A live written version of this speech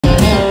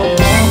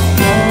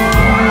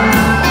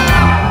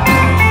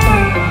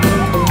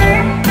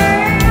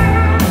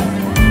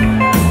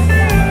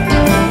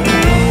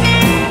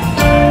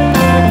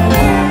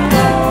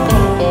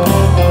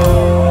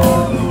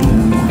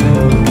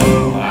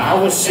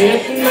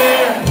sitting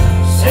there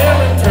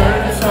selling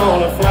turnips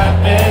on a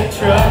flatbed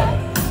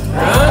truck,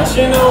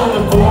 crunching on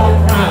the pork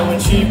rind when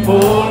she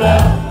pulled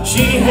up.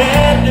 She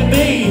had to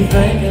be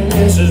thinking,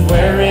 this is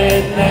where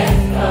redneck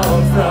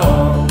come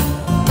from.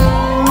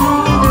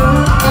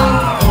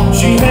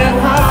 She had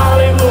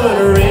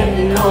Hollywood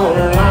written on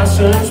her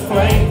license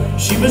plate.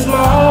 She was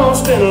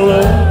lost and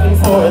looking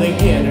for the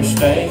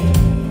interstate,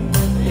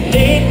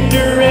 needing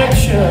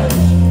directions.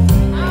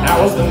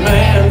 I was the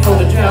man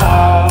for the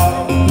job.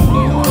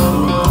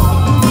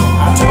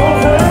 I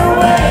told her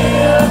way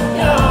up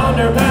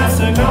yonder past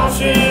the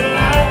caution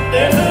light,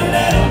 there's a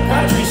little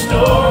country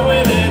store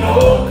with an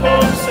old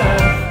corn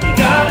sign. You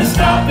gotta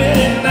stop it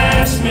and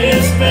ask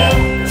Miss Beth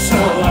for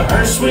some of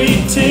her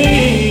sweet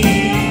tea.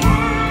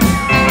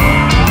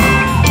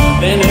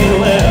 Then a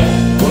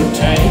left will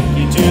take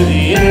you to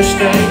the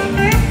interstate,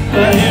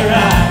 but you're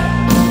right,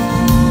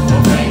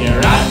 will bring you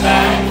right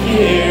back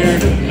here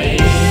to me.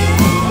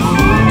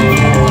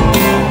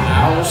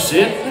 I was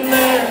sitting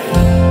there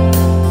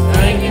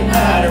thinking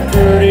about her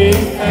pretty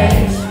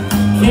face,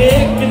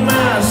 kicking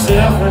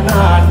myself for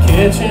not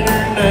catching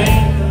her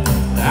name.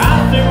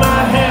 I threw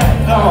my hat,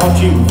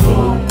 thought, you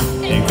fool,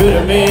 it could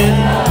have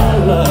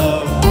been love.